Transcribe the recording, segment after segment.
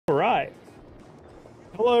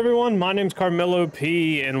Hello everyone, my name's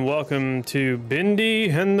CarmelOP and welcome to Bendy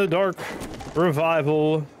and the Dark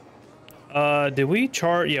Revival. Did we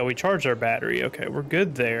charge? Yeah, we charged our battery. Okay, we're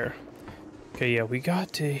good there. Okay, yeah, we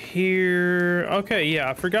got to here. Okay,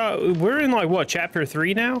 yeah, I forgot. We're in like, what, chapter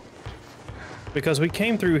 3 now? Because we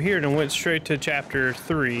came through here and went straight to chapter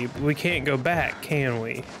 3. We can't go back, can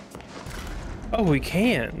we? Oh, we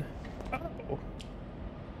can. Oh.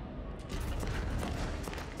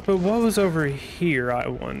 But what was over here, I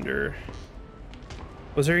wonder?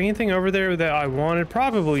 Was there anything over there that I wanted?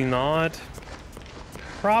 Probably not.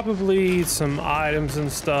 Probably some items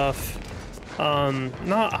and stuff.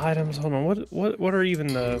 Not items, hold on, what are even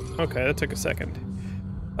the... Okay, that took a second.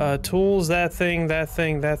 Tools, that thing,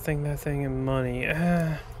 and money.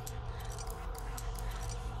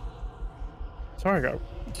 Sorry, I got a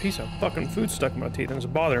piece of fucking food stuck in my teeth and it's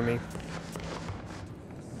bothering me.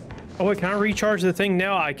 Oh wait, can I recharge the thing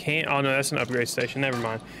now? I can't. Oh no, that's an upgrade station. Never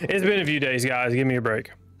mind. It's been a few days, guys. Give me a break.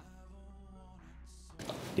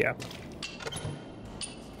 Yeah.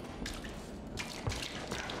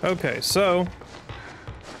 Okay, so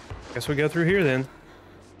I guess we go through here then.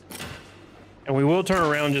 And we will turn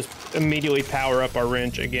around, just immediately power up our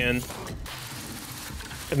wrench again.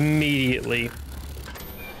 Immediately.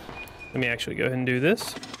 Let me actually go ahead and do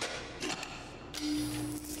this.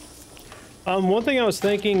 One thing I was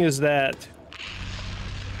thinking is that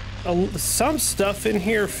some stuff in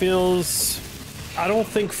here feels, I don't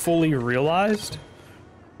think, fully realized.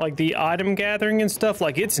 Like the item gathering and stuff,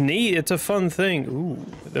 like it's neat, it's a fun thing. Ooh,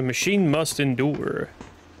 the machine must endure.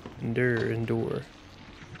 Endure.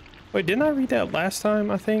 Wait, didn't I read that last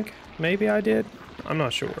time, I think? Maybe I did? I'm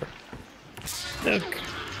not sure. Okay.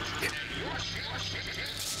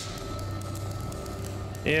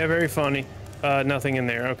 Yeah, very funny. Nothing in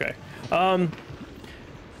there, okay.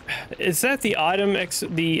 Is that the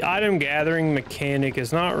item gathering mechanic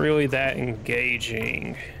is not really that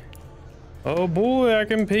engaging. Oh boy, I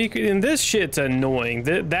can peek, and this shit's annoying.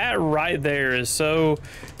 That right there is so...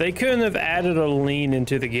 They couldn't have added a lean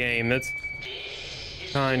into the game. That's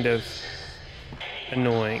kind of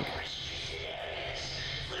annoying.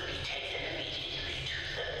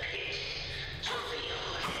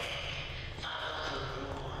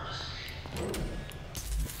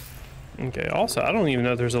 Okay, also, I don't even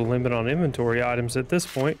know if there's a limit on inventory items at this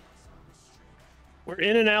point. We're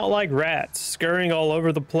in and out like rats, scurrying all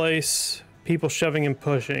over the place, people shoving and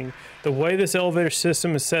pushing. The way this elevator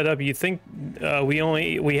system is set up, you'd think we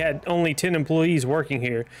had only 10 employees working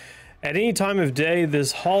here. At any time of day,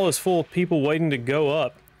 this hall is full of people waiting to go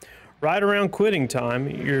up. Right around quitting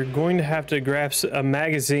time, you're going to have to grab a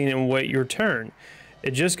magazine and wait your turn.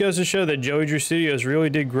 It just goes to show that Joey Drew Studios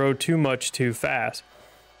really did grow too much too fast.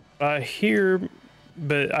 I hear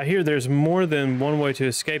there's more than one way to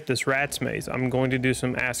escape this rat's maze. I'm going to do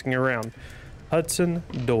some asking around. Hudson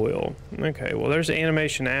Doyle. Okay, well there's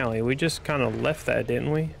Animation Alley. We just kind of left that,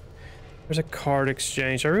 didn't we? There's a card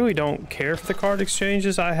exchange. I really don't care for the card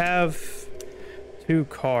exchanges. I have 2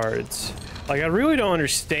 cards. Like, I really don't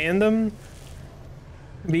understand them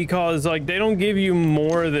because, like, they don't give you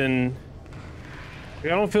more than... I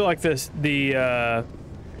don't feel like the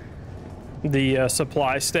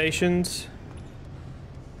supply stations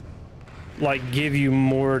like give you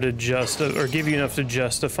more to or give you enough to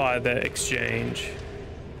justify the exchange.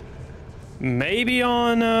 Maybe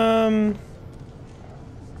on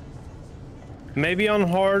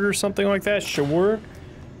hard or something like that, sure,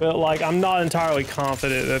 but like I'm not entirely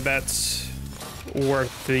confident that that's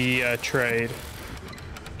worth the trade.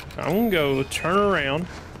 I'm gonna go turn around,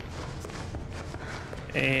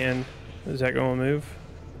 and is that gonna move?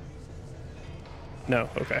 No,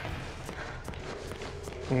 okay.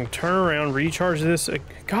 I'm gonna turn around, recharge this.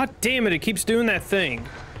 God damn it, it keeps doing that thing.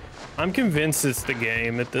 I'm convinced it's the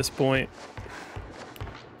game at this point.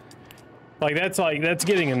 Like, that's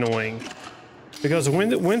getting annoying. Because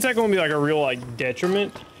when's that gonna be like a real, like,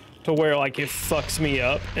 detriment to where, like, it fucks me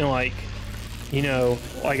up and, like, you know,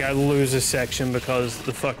 like I lose a section because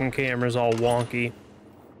the fucking camera's all wonky.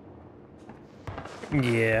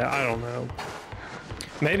 Yeah, I don't know.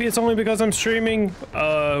 Maybe it's only because I'm streaming.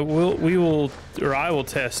 I will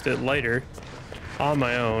test it later on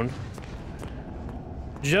my own.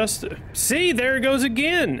 Just see, there it goes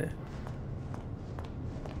again.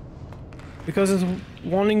 Because it's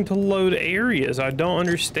wanting to load areas. I don't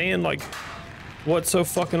understand, like, what's so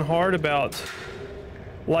fucking hard about.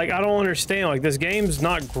 Like, I don't understand. Like, this game's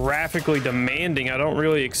not graphically demanding. I don't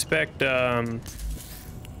really expect a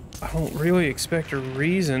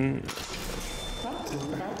reason.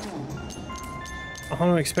 I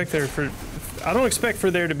don't expect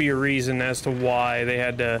for there to be a reason as to why they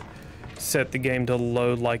had to set the game to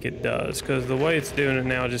load like it does, because the way it's doing it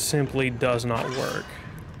now just simply does not work.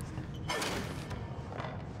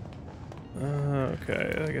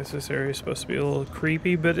 Okay, I guess this area is supposed to be a little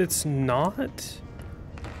creepy, but it's not.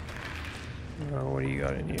 Oh, what do you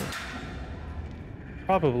got in you?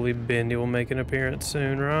 Probably Bendy will make an appearance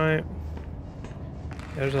soon, right?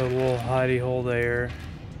 There's a little hidey hole there.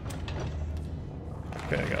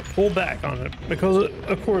 Okay, I gotta pull back on it, because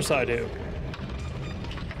of course I do.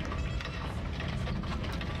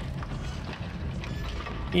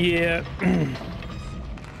 Yeah.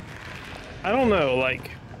 I don't know,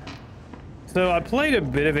 like... So I played a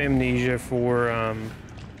bit of Amnesia for,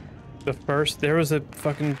 the first... There was a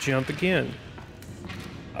fucking jump again.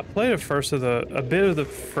 I played a bit of the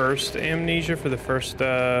first Amnesia for the first,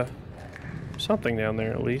 something down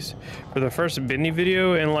there at least. For the first Bendy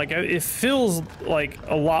video, and like, it feels like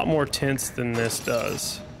a lot more tense than this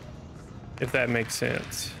does. If that makes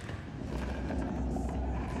sense.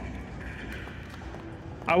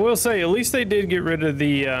 I will say, at least they did get rid of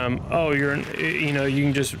the, oh, you know, you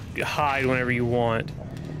can just hide whenever you want,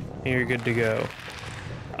 and you're good to go.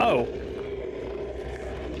 Oh.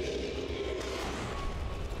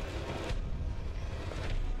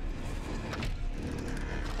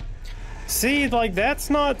 See, like, that's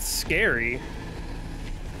not scary.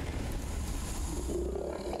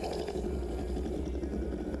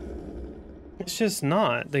 It's just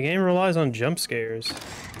not. The game relies on jump scares.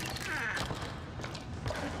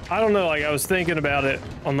 I don't know, like, I was thinking about it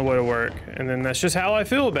on the way to work, and then that's just how I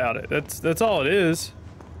feel about it. That's all it is.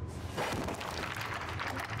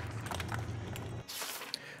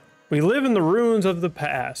 We live in the ruins of the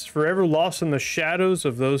past, forever lost in the shadows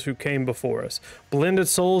of those who came before us. Blended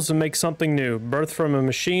souls to make something new, birthed from a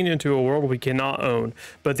machine into a world we cannot own.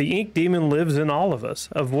 But the ink demon lives in all of us,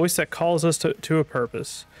 a voice that calls us to a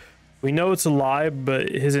purpose. We know it's a lie, but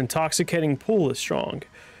his intoxicating pull is strong.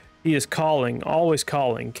 He is calling, always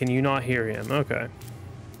calling. Can you not hear him? Okay.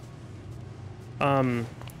 What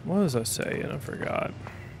was I saying? I forgot.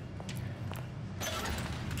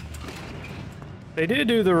 They did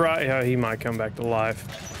do the right... Oh, he might come back to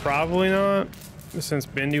life. Probably not, since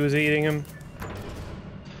Bendy was eating him.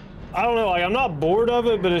 I don't know, like, I'm not bored of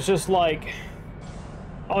it, but it's just like...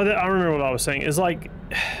 Oh, I remember what I was saying. It's like,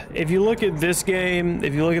 if you look at this game,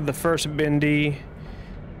 if you look at the first Bendy...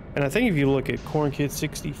 And I think if you look at Corn Kid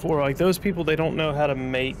 64, like, those people, they don't know how to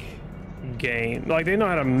make game. Like, they know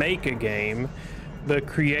how to make a game, but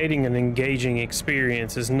creating an engaging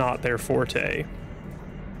experience is not their forte.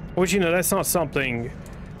 Which, you know, that's not something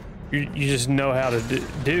you just know how to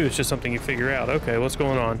do. It's just something you figure out. Okay, what's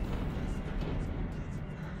going on?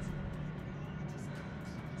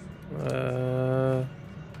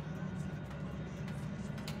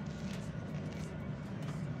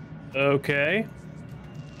 Okay.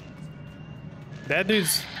 That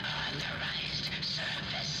dude's...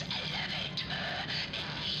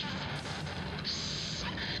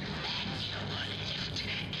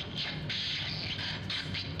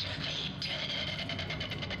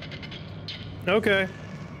 Okay.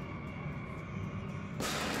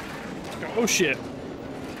 Oh shit.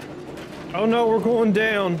 Oh no, we're going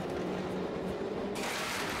down.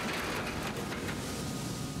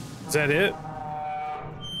 Is that it?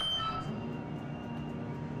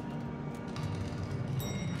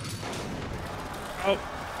 Oh.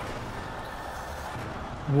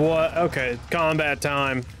 What? Okay, combat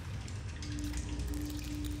time.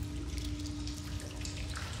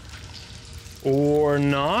 Or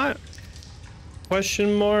not?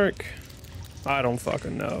 Question mark? I don't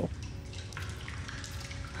fucking know.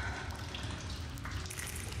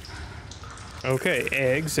 Okay,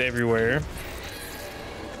 eggs everywhere.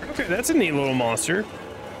 Okay, that's a neat little monster.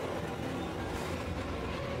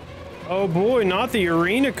 Oh boy, not the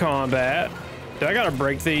arena combat. I gotta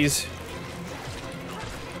break these.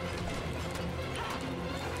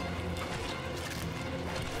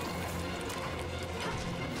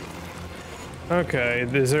 Okay,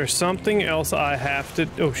 is there something else I have to...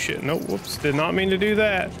 Oh shit, no, whoops, did not mean to do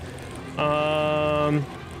that.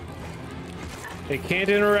 It can't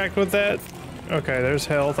interact with that. Okay, there's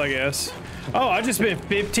health, I guess. Oh, I just spent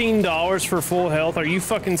 $15 for full health. Are you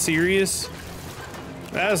fucking serious?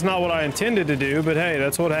 That is not what I intended to do, but hey,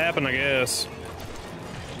 that's what happened, I guess.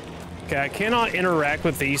 Okay, I cannot interact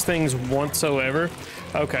with these things whatsoever.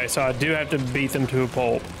 Okay, so I do have to beat them to a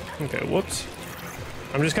pulp. Okay, whoops.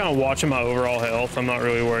 I'm just kind of watching my overall health. I'm not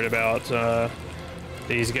really worried about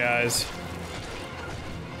these guys.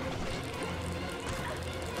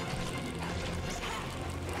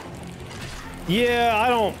 Yeah, I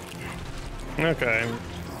don't... Okay.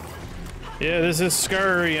 Yeah, this is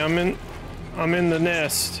scurry. I'm in the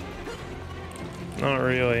nest. Not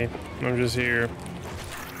really. I'm just here.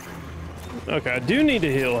 Okay, I do need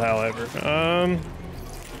to heal, however.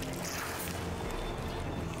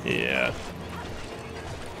 Yeah.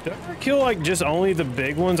 Did I ever kill, like, just only the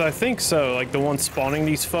big ones? I think so. Like, the ones spawning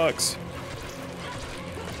these fucks.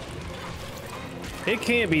 It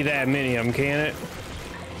can't be that many of them, can it?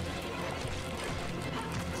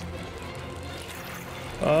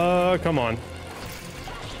 Come on.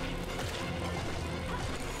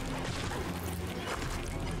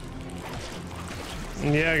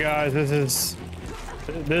 Yeah, guys, this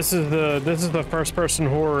is the first person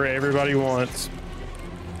horror everybody wants.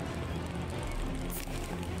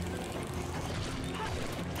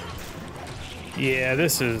 Yeah,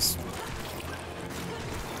 this is.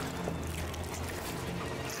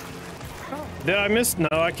 Did I miss? No,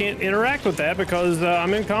 I can't interact with that because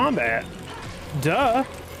I'm in combat. Duh.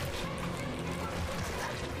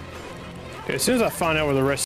 Okay, as soon as I find out where the rest